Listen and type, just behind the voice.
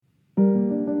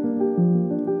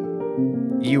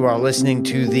You are listening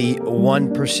to the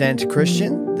 1%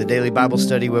 Christian, the daily Bible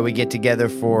study where we get together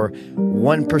for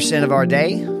 1% of our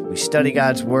day. We study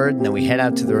God's Word, and then we head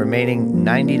out to the remaining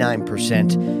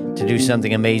 99% to do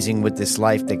something amazing with this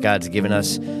life that God's given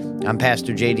us. I'm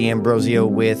Pastor J.D. Ambrosio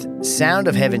with Sound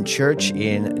of Heaven Church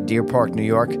in Deer Park, New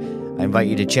York. I invite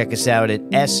you to check us out at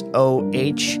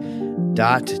soh.church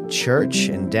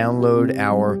and download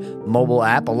our mobile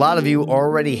app. A lot of you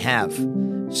already have,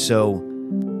 so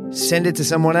send it to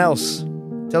someone else.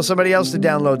 Tell somebody else to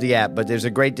download the app, but there's a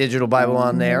great digital Bible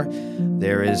on there.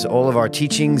 There is all of our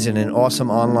teachings and an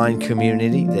awesome online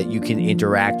community that you can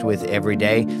interact with every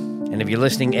day. And if you're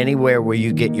listening anywhere where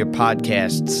you get your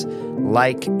podcasts,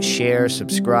 like, share,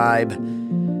 subscribe,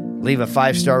 leave a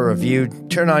 5-star review,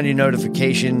 turn on your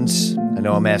notifications. I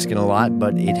know I'm asking a lot,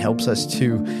 but it helps us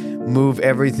to move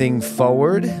everything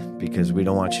forward because we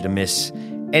don't want you to miss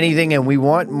anything, and we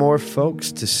want more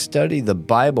folks to study the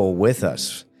Bible with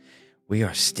us. We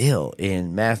are still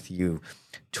in Matthew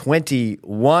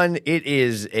 21. It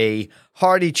is a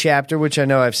hearty chapter, which I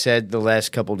know I've said the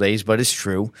last couple days, but it's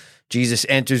true. Jesus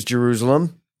enters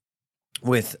Jerusalem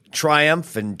with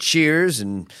triumph and cheers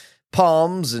and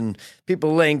palms and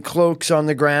people laying cloaks on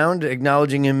the ground,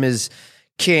 acknowledging him as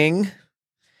king.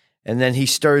 And then he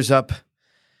stirs up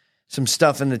some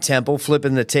stuff in the temple,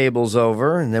 flipping the tables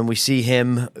over, and then we see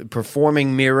him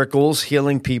performing miracles,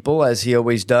 healing people as he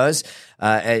always does,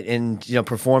 and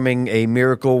performing a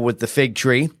miracle with the fig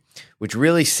tree, which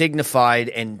really signified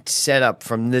and set up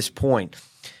from this point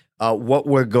what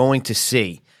we're going to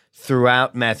see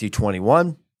throughout Matthew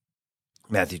 21,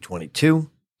 Matthew 22,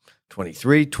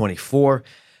 23, 24.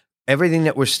 Everything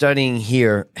that we're studying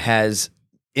here has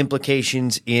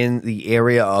implications in the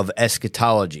area of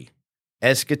eschatology.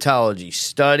 Eschatology,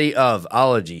 study of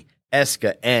ology,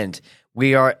 escha, and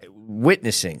we are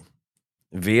witnessing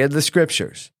via the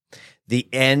scriptures the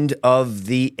end of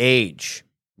the age,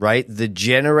 right? The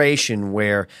generation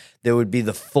where there would be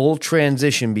the full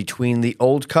transition between the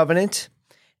old covenant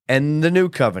and the new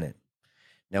covenant.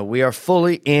 Now, we are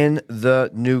fully in the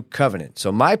new covenant.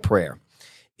 So my prayer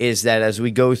is that as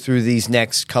we go through these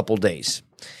next couple days,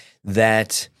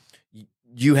 that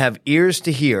you have ears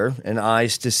to hear and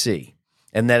eyes to see,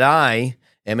 and that I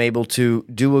am able to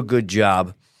do a good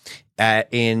job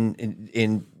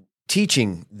in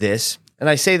teaching this. And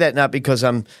I say that not because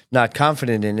I'm not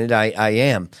confident in it, I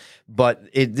am, but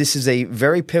this is a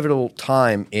very pivotal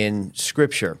time in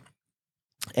Scripture,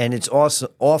 and it's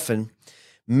also often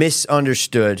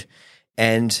misunderstood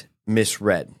and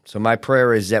misread. So my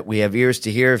prayer is that we have ears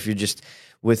to hear. If you're just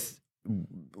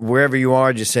wherever you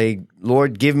are, just say,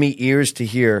 Lord, give me ears to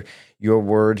hear your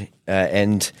word,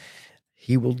 and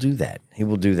He will do that. He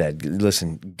will do that.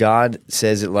 Listen, God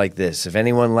says it like this. If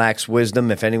anyone lacks wisdom,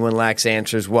 if anyone lacks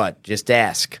answers, what? Just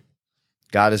ask.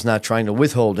 God is not trying to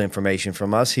withhold information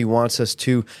from us. He wants us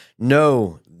to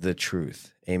know the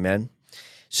truth. Amen.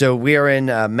 So we are in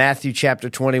Matthew chapter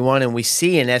 21, and we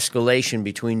see an escalation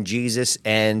between Jesus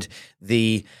and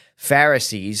the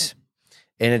Pharisees.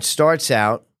 And it starts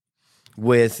out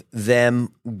with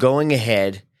them going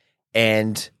ahead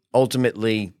and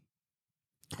ultimately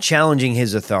challenging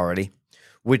his authority,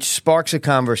 which sparks a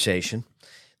conversation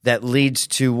that leads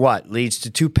to what? Leads to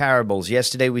two parables.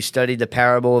 Yesterday we studied the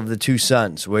parable of the two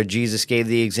sons, where Jesus gave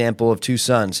the example of two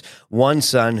sons. One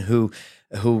son who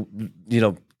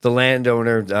the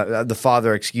landowner, the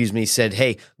father, said,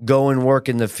 hey, go and work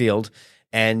in the field.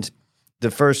 And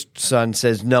the first son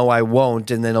says, no, I won't,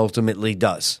 and then ultimately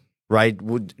does, right?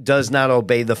 Does not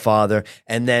obey the father,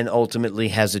 and then ultimately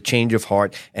has a change of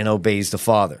heart and obeys the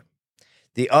father.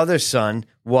 The other son,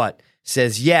 what?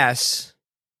 Says yes,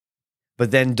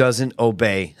 but then doesn't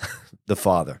obey the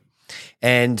father.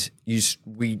 And as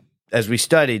we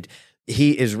studied,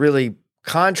 he is really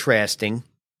contrasting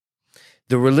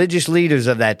the religious leaders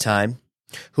of that time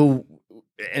who,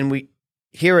 and we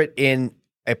hear it in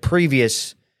a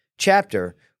previous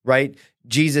chapter, right?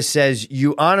 Jesus says,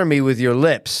 you honor me with your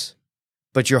lips,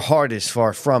 but your heart is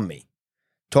far from me.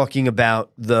 Talking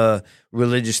about the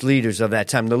religious leaders of that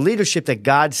time, the leadership that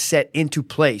God set into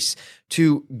place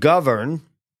to govern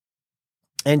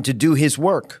and to do his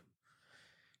work.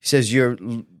 He says, your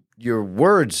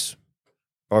words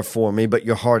are for me, but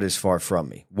your heart is far from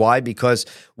me. Why? Because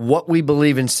what we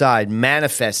believe inside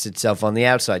manifests itself on the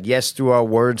outside. Yes, through our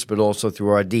words, but also through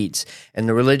our deeds. And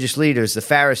the religious leaders, the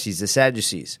Pharisees, the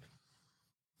Sadducees,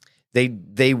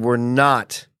 they were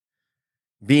not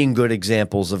being good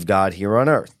examples of God here on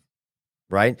earth,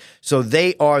 right? So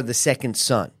they are the second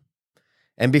son.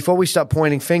 And before we start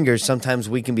pointing fingers, sometimes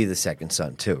we can be the second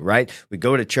son too, right? We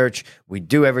go to church, we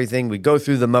do everything, we go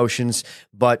through the motions,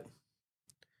 but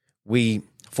we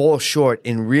fall short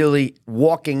in really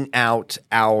walking out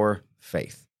our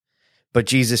faith. But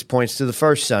Jesus points to the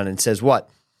first son and says what?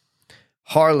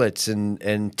 Harlots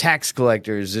and tax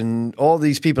collectors and all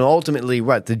these people, ultimately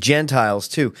what? The Gentiles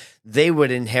too. They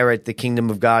would inherit the kingdom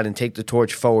of God and take the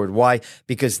torch forward. Why?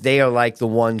 Because they are like the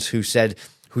ones who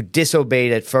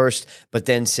disobeyed at first, but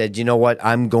then said, you know what?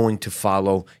 I'm going to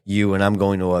follow you and I'm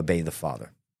going to obey the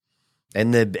Father.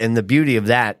 And the beauty of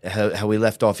that, how we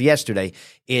left off yesterday,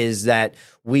 is that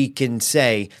we can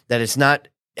say that it's not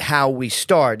how we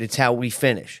start, it's how we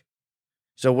finish.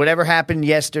 So whatever happened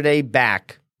yesterday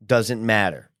back doesn't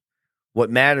matter. What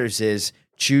matters is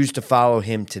choose to follow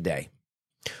him today.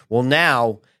 Well,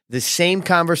 now, the same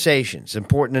conversation, it's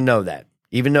important to know that.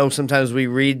 Even though sometimes we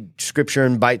read scripture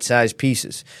in bite-sized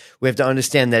pieces, we have to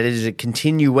understand that it is a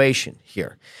continuation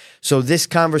here. So this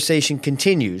conversation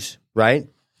continues, right?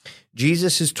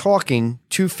 Jesus is talking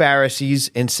to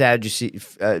Pharisees and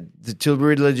Sadducees, to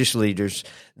religious leaders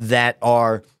that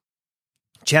are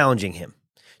challenging him.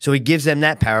 So he gives them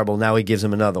that parable. Now he gives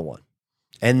them another one.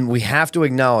 And we have to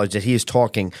acknowledge that he is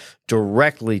talking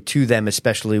directly to them,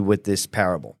 especially with this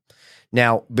parable.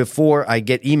 Now, before I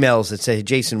get emails that say,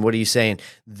 Jason, what are you saying?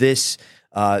 This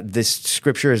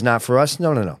scripture is not for us?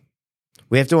 No.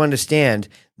 We have to understand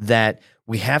that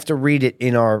we have to read it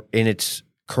in its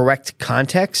correct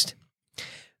context,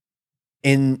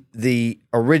 in the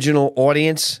original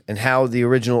audience and how the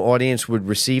original audience would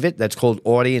receive it. That's called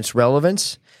audience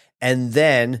relevance. And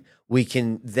then we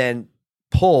can then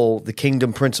pull the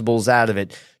kingdom principles out of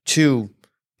it to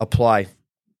apply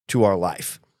to our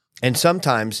life. And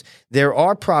sometimes there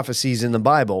are prophecies in the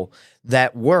Bible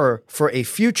that were for a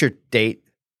future date,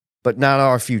 but not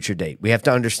our future date. We have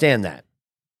to understand that.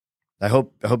 I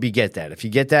hope you get that. If you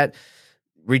get that,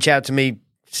 reach out to me,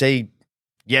 say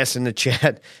yes in the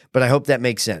chat, but I hope that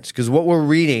makes sense, because what we're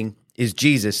reading is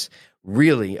Jesus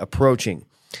really approaching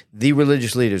the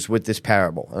religious leaders with this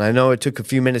parable. And I know it took a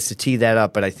few minutes to tee that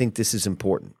up, but I think this is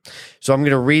important. So I'm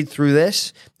going to read through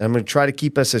this, and I'm going to try to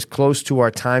keep us as close to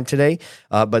our time today,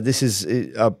 but this is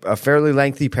a fairly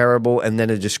lengthy parable and then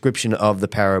a description of the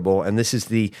parable. And this is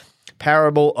the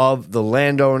parable of the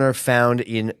landowner found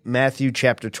in Matthew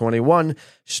chapter 21,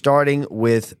 starting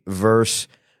with verse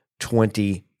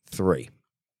 23.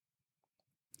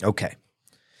 Okay.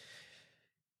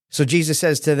 So Jesus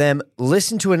says to them,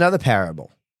 listen to another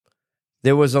parable.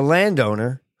 There was a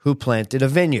landowner who planted a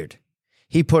vineyard.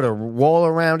 He put a wall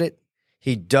around it.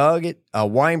 He dug it, a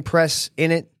wine press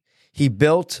in it. He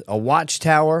built a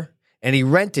watchtower, and he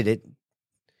rented it.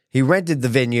 He rented the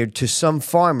vineyard to some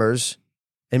farmers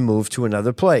and moved to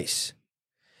another place.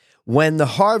 When the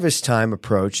harvest time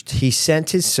approached, he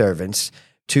sent his servants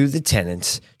to the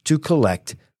tenants to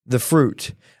collect the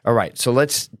fruit. All right, so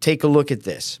let's take a look at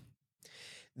this.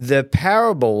 The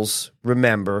parables,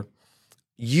 remember,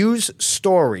 use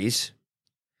stories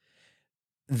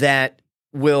that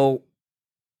will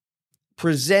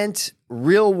present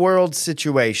real-world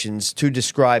situations to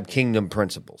describe kingdom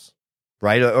principles,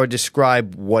 right? Or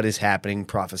describe what is happening,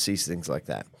 prophecies, things like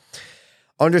that.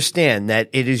 Understand that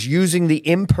it is using the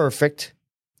imperfect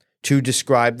to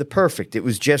describe the perfect. It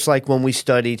was just like when we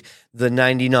studied the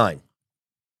 99,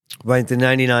 right? The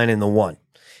 99 and the 1.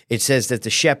 It says that the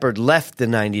shepherd left the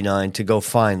 99 to go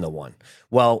find the one.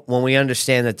 Well, when we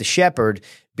understand that the shepherd,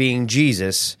 being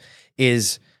Jesus,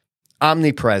 is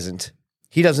omnipresent,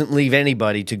 he doesn't leave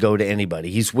anybody to go to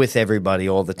anybody. He's with everybody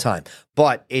all the time.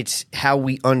 But it's how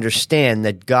we understand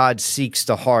that God seeks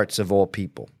the hearts of all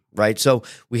people, right? So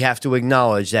we have to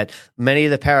acknowledge that many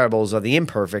of the parables are the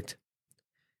imperfect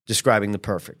describing the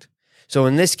perfect. So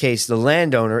in this case, the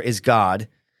landowner is God,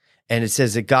 and it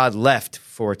says that God left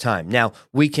for a time. Now,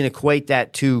 we can equate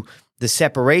that to the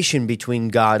separation between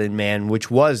God and man,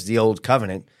 which was the old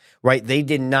covenant, right? They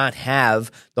did not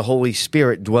have the Holy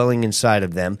Spirit dwelling inside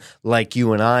of them like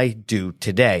you and I do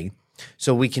today.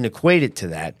 So we can equate it to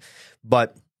that.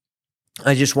 But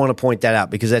I just want to point that out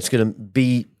because that's going to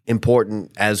be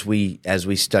important as we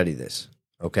study this,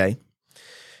 okay?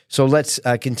 So let's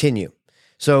continue.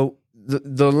 So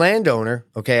the landowner,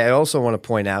 okay, I also want to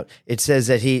point out, it says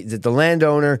that the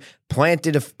landowner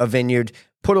planted a vineyard,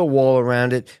 put a wall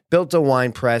around it, built a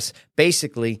wine press.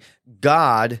 Basically,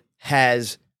 God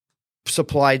has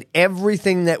supplied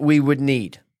everything that we would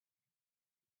need.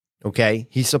 Okay?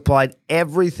 He supplied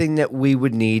everything that we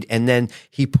would need, and then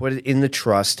he put it in the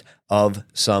trust of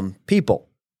some people.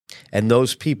 And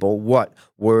those people, what?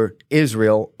 Were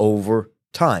Israel over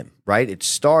time, right? It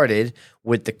started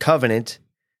with the covenant.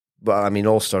 Well, I mean,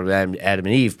 all started with Adam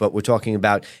and Eve, but we're talking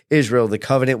about Israel, the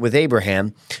covenant with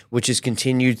Abraham, which is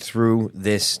continued through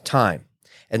this time.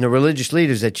 And the religious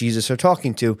leaders that Jesus are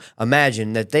talking to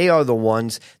imagine that they are the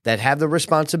ones that have the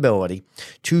responsibility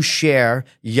to share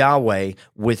Yahweh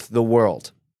with the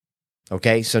world.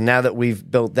 Okay, so now that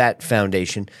we've built that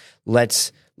foundation,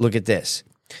 let's look at this.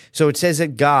 So it says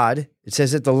that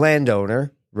the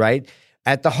landowner, right,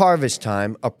 at the harvest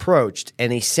time approached,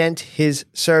 and he sent his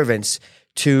servants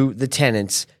to the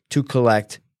tenants to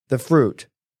collect the fruit.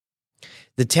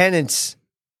 The tenants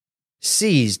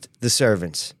seized the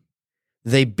servants.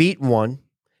 They beat one,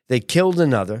 they killed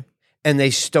another, and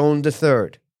they stoned the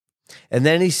third. And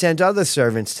then he sent other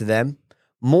servants to them,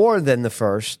 more than the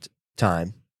first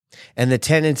time, and the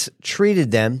tenants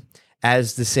treated them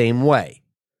as the same way.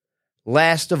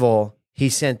 Last of all, he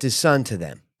sent his son to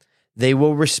them. They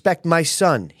will respect my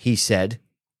son, he said.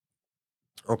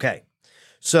 Okay,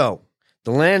 so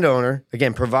the landowner,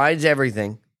 again, provides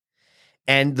everything,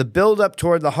 and the build-up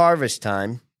toward the harvest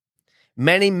time,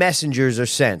 many messengers are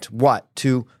sent. What?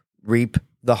 To reap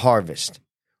the harvest.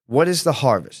 What is the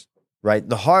harvest? Right?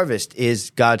 The harvest is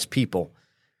God's people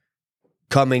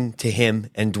coming to him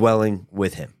and dwelling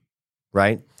with him.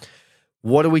 Right?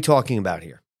 What are we talking about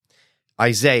here?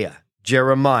 Isaiah,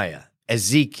 Jeremiah,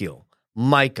 Ezekiel,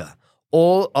 Micah,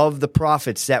 all of the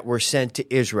prophets that were sent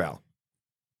to Israel.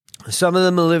 Some of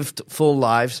them lived full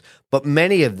lives, but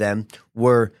many of them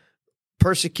were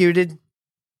persecuted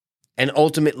and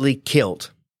ultimately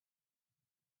killed.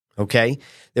 Okay?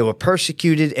 They were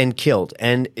persecuted and killed.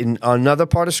 And in another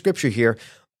part of Scripture here,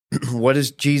 what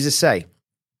does Jesus say?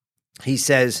 He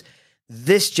says,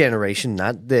 this generation,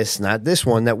 not this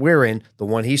one that we're in, the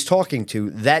one he's talking to,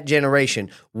 that generation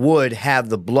would have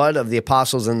the blood of the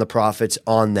apostles and the prophets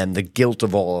on them, the guilt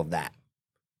of all of that,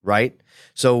 right?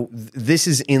 So this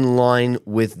is in line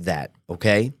with that,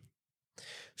 okay?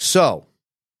 So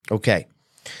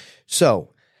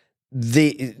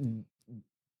the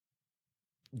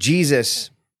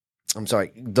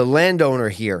landowner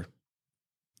here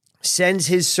sends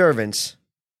his servants,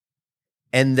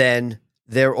 and then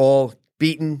they're all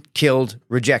beaten, killed,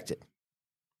 rejected,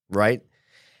 right?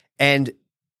 And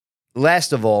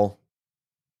last of all,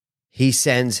 he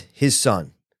sends his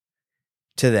son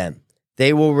to them.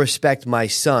 They will respect my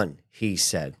son, he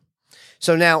said.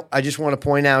 So now I just want to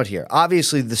point out here,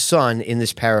 obviously the son in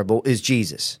this parable is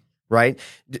Jesus, right?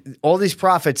 All these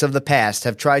prophets of the past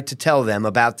have tried to tell them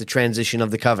about the transition of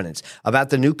the covenants,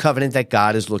 about the new covenant that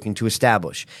God is looking to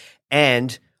establish.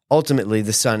 And ultimately,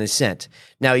 the son is sent.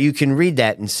 Now, you can read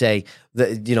that and say,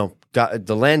 God,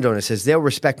 the landowner says, they'll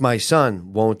respect my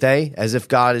son, won't they? As if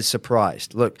God is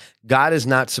surprised. Look, God is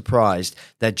not surprised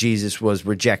that Jesus was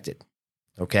rejected.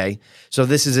 Okay? So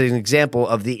this is an example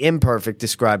of the imperfect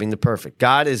describing the perfect.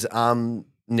 God is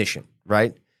omniscient,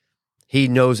 right? He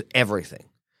knows everything.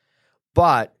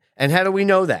 And how do we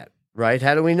know that, right?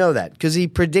 How do we know that? Because he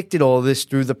predicted all this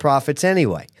through the prophets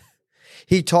anyway.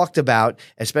 He talked about,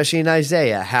 especially in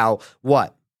Isaiah, how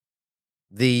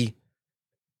the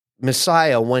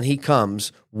Messiah, when he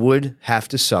comes, would have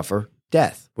to suffer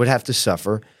death, would have to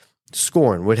suffer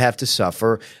scorn, would have to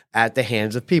suffer at the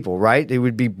hands of people, right? He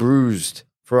would be bruised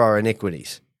for our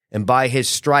iniquities, and by his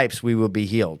stripes we will be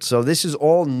healed. So this is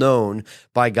all known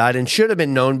by God and should have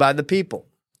been known by the people,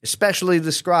 especially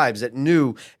the scribes that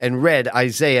knew and read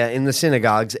Isaiah in the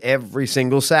synagogues every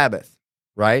single Sabbath,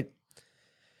 right?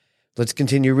 Let's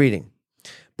continue reading.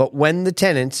 But when the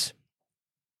tenants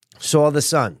saw the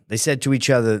son, they said to each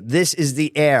other, this is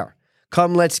the heir.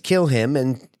 Come, let's kill him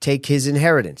and take his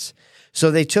inheritance.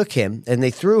 So they took him and they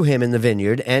threw him in the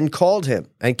vineyard and killed him.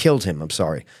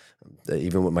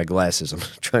 Even with my glasses, I'm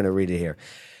trying to read it here.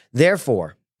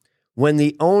 Therefore, when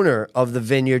the owner of the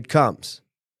vineyard comes,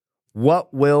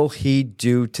 what will he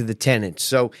do to the tenants?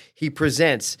 So he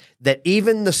presents that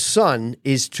even the son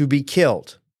is to be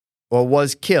killed, or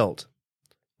was killed.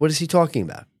 What is he talking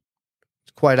about?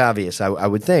 It's quite obvious, I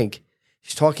would think.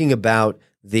 He's talking about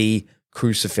the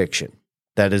crucifixion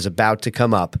that is about to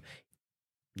come up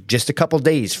just a couple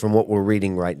days from what we're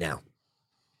reading right now.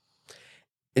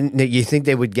 And you think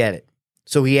they would get it.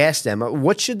 So he asked them,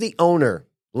 what should the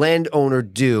landowner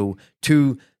do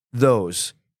to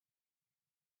those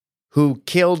who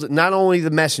killed not only the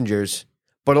messengers,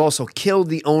 but also killed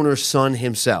the owner's son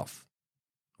himself?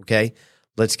 Okay,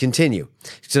 let's continue.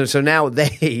 So now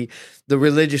the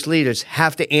religious leaders,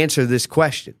 have to answer this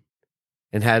question.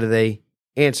 And how do they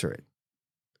answer it?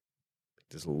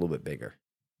 Just a little bit bigger.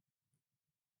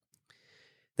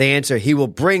 They answer, he will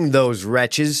bring those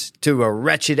wretches to a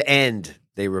wretched end,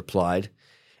 they replied,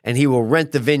 and he will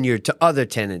rent the vineyard to other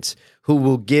tenants who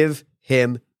will give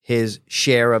him his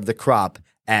share of the crop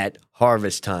at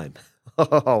harvest time.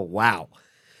 Oh, wow.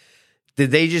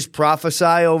 Did they just prophesy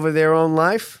over their own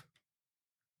life?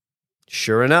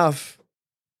 Sure enough,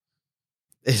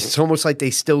 it's almost like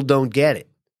they still don't get it.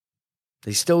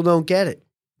 They still don't get it.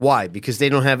 Why? Because they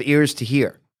don't have ears to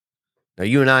hear. Now,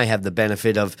 you and I have the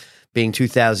benefit of being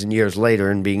 2,000 years later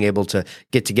and being able to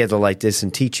get together like this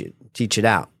and teach it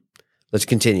out. Let's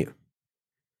continue.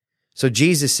 So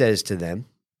Jesus says to them,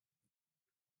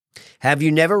 have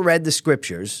you never read the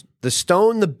scriptures? The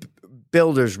stone the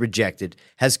builders rejected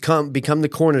has become the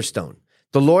cornerstone.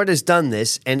 The Lord has done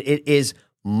this, and it is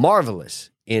marvelous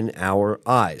in our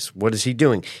eyes. What is he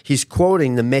doing? He's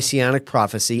quoting the messianic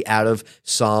prophecy out of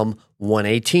Psalm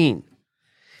 118,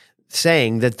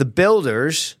 saying that the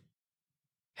builders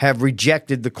have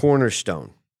rejected the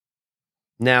cornerstone.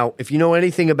 Now, if you know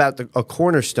anything about a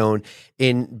cornerstone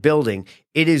in building,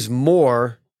 it is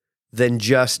more than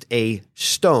just a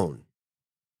stone.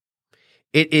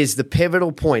 It is the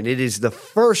pivotal point. It is the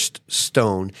first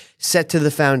stone set to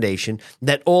the foundation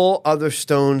that all other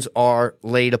stones are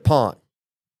laid upon,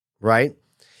 right?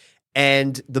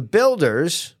 And the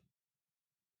builders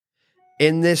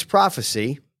in this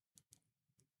prophecy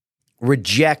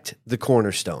reject the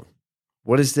cornerstone.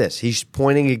 What is this? He's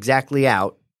pointing them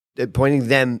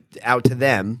out to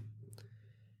them,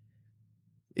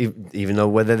 even though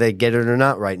whether they get it or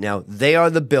not right now, they are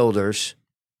the builders.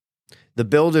 The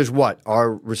builders what?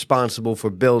 Are responsible for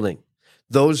building.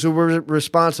 Those who were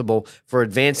responsible for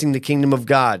advancing the kingdom of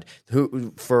God.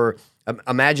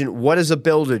 Imagine, what does a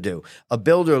builder do? A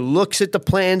builder looks at the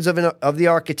plans of the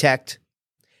architect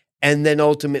and then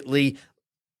ultimately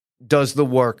does the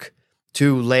work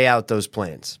to lay out those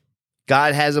plans.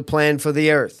 God has a plan for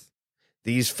the earth.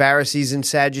 These Pharisees and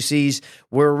Sadducees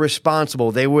were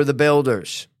responsible. They were the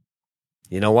builders.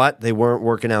 You know what? They weren't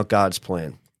working out God's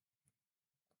plan.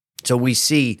 So we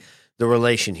see the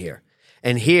relation here.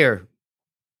 And here,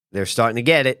 they're starting to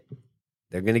get it.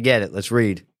 They're going to get it. Let's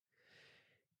read.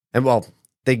 And well,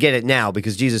 they get it now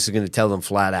because Jesus is going to tell them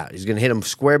flat out. He's going to hit them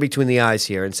square between the eyes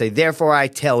here and say, therefore I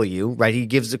tell you, right? He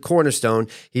gives the cornerstone.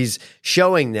 He's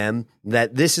showing them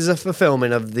that this is a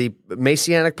fulfillment of the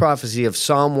messianic prophecy of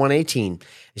Psalm 118.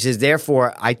 He says,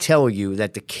 therefore I tell you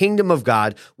that the kingdom of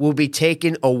God will be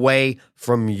taken away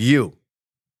from you.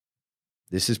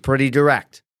 This is pretty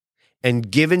direct.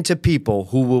 And given to people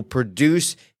who will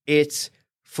produce its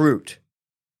fruit.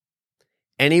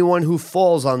 Anyone who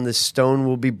falls on this stone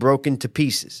will be broken to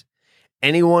pieces.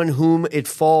 Anyone whom it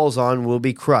falls on will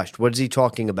be crushed. What is he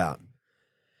talking about?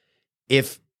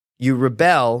 If you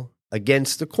rebel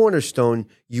against the cornerstone,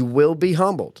 you will be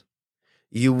humbled.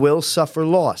 You will suffer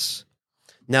loss.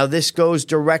 Now, this goes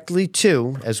directly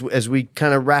to, as we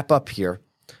kind of wrap up here,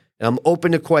 and I'm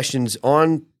open to questions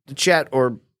on the chat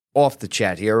or off the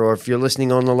chat here, or if you're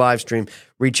listening on the live stream,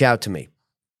 reach out to me.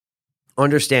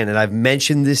 Understand that I've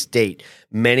mentioned this date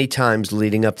many times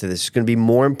leading up to this. It's going to be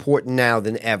more important now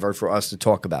than ever for us to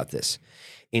talk about this.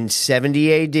 In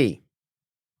 70 AD,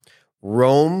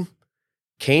 Rome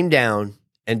came down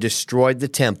and destroyed the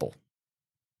temple.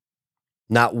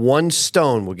 Not one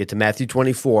stone, we'll get to Matthew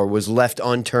 24, was left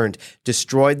unturned,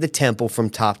 destroyed the temple from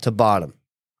top to bottom.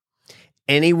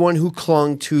 Anyone who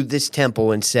clung to this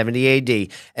temple in 70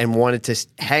 AD and wanted to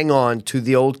hang on to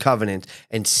the old covenant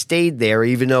and stayed there,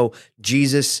 even though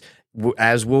Jesus,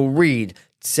 as we'll read,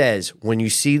 says, when you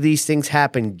see these things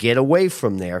happen, get away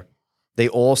from there, they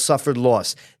all suffered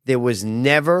loss. There was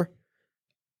never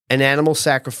an animal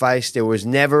sacrifice. There was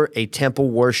never a temple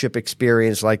worship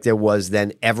experience like there was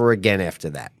then ever again after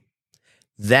that.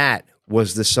 That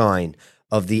was the sign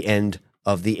of the end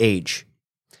of the age.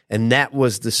 And that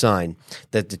was the sign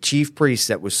that the chief priests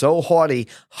that were so haughty,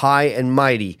 high, and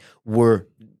mighty were,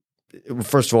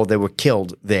 first of all, they were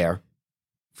killed there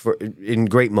in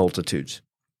great multitudes.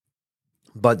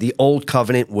 But the old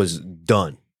covenant was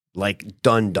done, like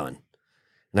done. And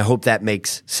I hope that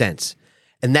makes sense.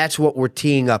 And that's what we're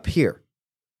teeing up here,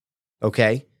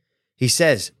 okay? He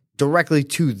says directly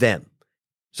to them.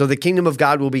 So the kingdom of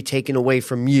God will be taken away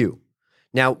from you.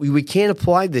 Now, we can't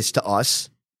apply this to us,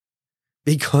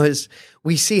 because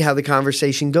we see how the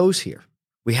conversation goes here.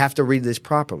 We have to read this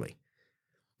properly.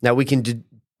 Now, we can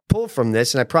pull from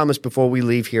this, and I promise before we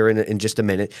leave here in just a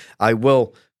minute, I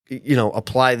will,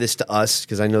 apply this to us,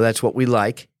 because I know that's what we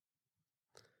like.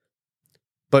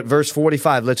 But verse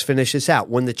 45, let's finish this out.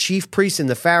 When the chief priests and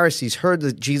the Pharisees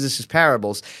heard Jesus'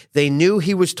 parables, they knew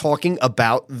he was talking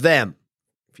about them.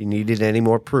 If you needed any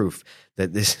more proof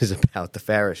that this is about the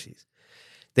Pharisees.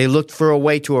 They looked for a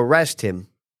way to arrest him,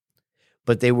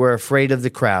 but they were afraid of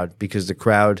the crowd because the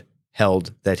crowd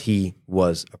held that he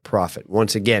was a prophet.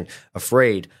 Once again,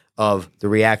 afraid of the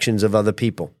reactions of other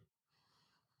people.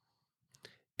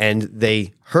 And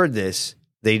they heard this.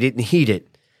 They didn't heed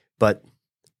it, but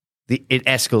it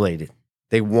escalated.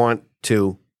 They want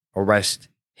to arrest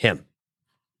him.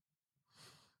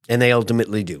 And they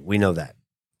ultimately do. We know that.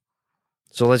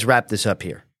 So let's wrap this up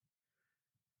here.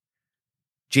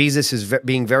 Jesus is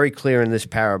being very clear in this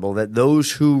parable that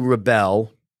those who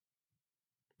rebel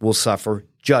will suffer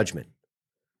judgment.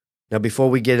 Now, before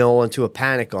we get all into a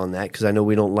panic on that, because I know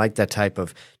we don't like that type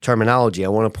of terminology, I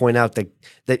want to point out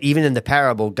that even in the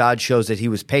parable, God shows that he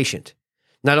was patient.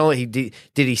 Not only did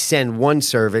he send one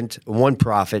servant, one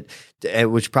prophet,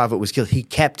 which prophet was killed, he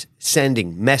kept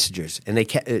sending messengers, and they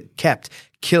kept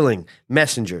killing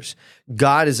messengers.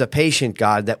 God is a patient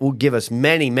God that will give us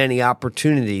many, many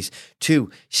opportunities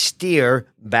to steer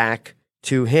back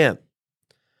to him.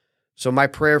 So my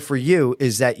prayer for you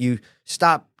is that you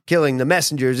stop killing the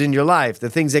messengers in your life,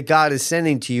 the things that God is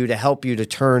sending to you to help you to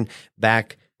turn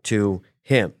back to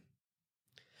him.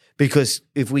 Because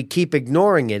if we keep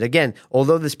ignoring it, again,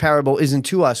 although this parable isn't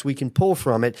to us, we can pull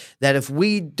from it that if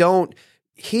we don't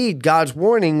heed God's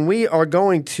warning, we are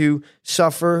going to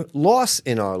suffer loss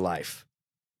in our life.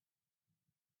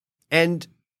 And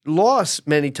loss,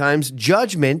 many times,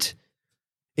 judgment,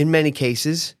 in many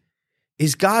cases,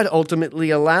 is God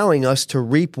ultimately allowing us to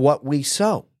reap what we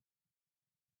sow.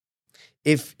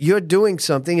 If you're doing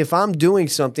something, if I'm doing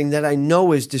something that I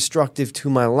know is destructive to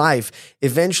my life,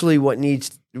 eventually what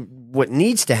needs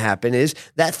to happen is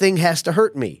that thing has to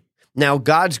hurt me. Now,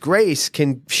 God's grace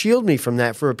can shield me from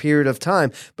that for a period of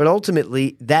time, but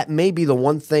ultimately that may be the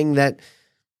one thing that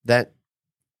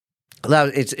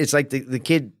allows. It's like the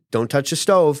kid, don't touch the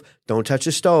stove, don't touch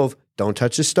the stove, don't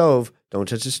touch the stove, don't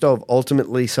touch the stove.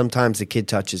 Ultimately, sometimes the kid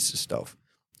touches the stove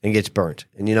and gets burnt.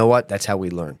 And you know what? That's how we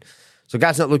learn. So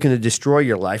God's not looking to destroy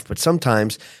your life, but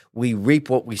sometimes we reap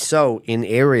what we sow in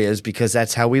areas because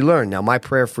that's how we learn. Now, my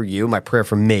prayer for you, my prayer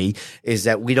for me, is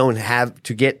that we don't have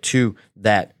to get to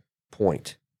that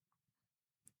point.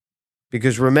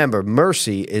 Because remember,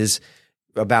 mercy is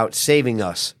about saving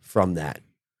us from that.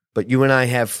 But you and I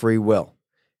have free will.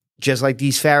 Just like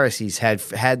these Pharisees had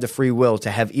the free will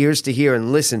to have ears to hear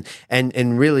and listen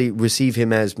and really receive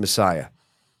him as Messiah.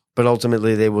 But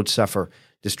ultimately, they would suffer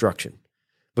destruction.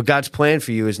 But God's plan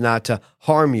for you is not to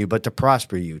harm you, but to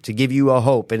prosper you, to give you a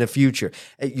hope and a future.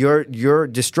 Your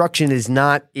destruction is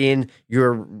not in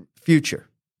your future.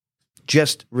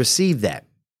 Just receive that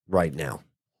right now.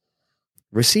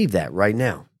 Receive that right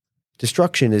now.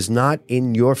 Destruction is not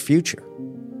in your future.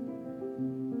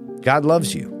 God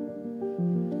loves you.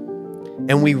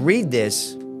 And we read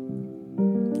this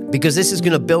because this is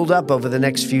going to build up over the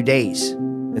next few days.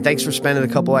 And thanks for spending a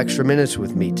couple extra minutes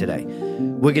with me today.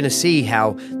 We're going to see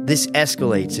how this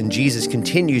escalates and Jesus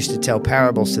continues to tell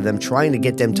parables to them, trying to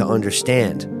get them to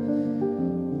understand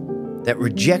that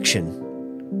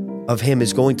rejection of him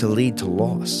is going to lead to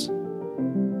loss.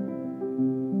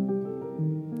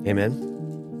 Amen.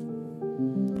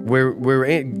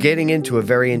 We're getting into a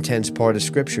very intense part of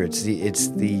Scripture. It's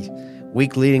the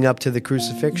week leading up to the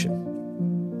crucifixion.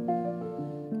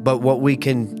 But what we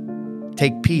can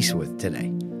take peace with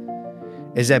today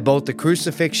is that both the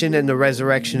crucifixion and the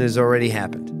resurrection has already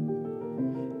happened.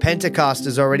 Pentecost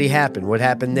has already happened. What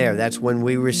happened there? That's when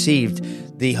we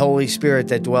received the Holy Spirit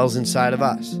that dwells inside of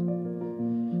us.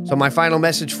 So my final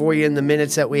message for you in the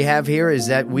minutes that we have here is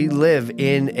that we live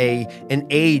in an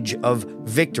age of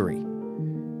victory.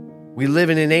 We live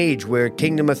in an age where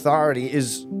kingdom authority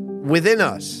is within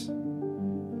us,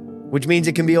 which means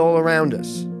it can be all around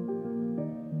us.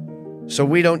 So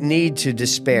we don't need to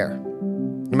despair.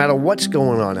 No matter what's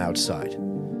going on outside,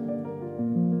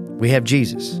 we have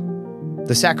Jesus.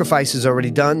 The sacrifice is already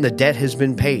done. The debt has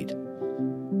been paid.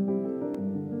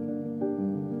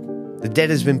 The debt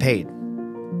has been paid.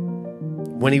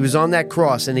 When he was on that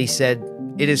cross and he said,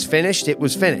 "It is finished," it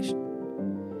was finished.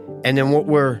 And then what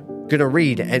we're going to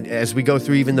read, and as we go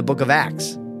through even the book of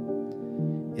Acts,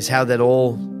 is how that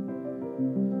all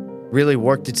really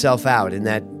worked itself out in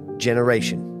that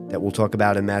generation that we'll talk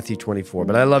about in Matthew 24.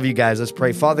 But I love you guys. Let's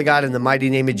pray. Father God, in the mighty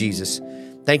name of Jesus,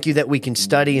 thank you that we can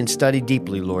study and study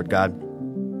deeply, Lord God.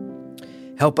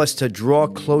 Help us to draw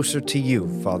closer to you,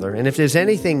 Father. And if there's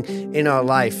anything in our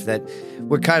life that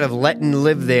we're kind of letting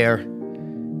live there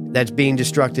that's being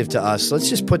destructive to us, let's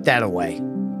just put that away.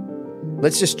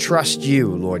 Let's just trust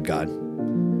you, Lord God,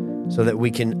 so that we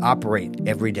can operate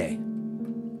every day.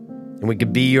 And we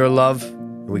can be your love,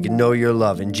 and we can know your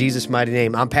love. In Jesus' mighty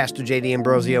name, I'm Pastor J.D.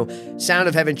 Ambrosio, Sound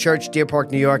of Heaven Church, Deer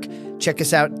Park, New York. Check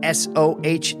us out,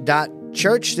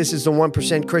 soh.church. This is the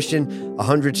 1% Christian.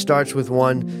 100 starts with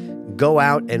 1. Go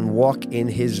out and walk in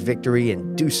his victory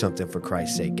and do something for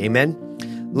Christ's sake. Amen.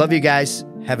 Love you guys.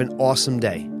 Have an awesome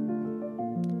day.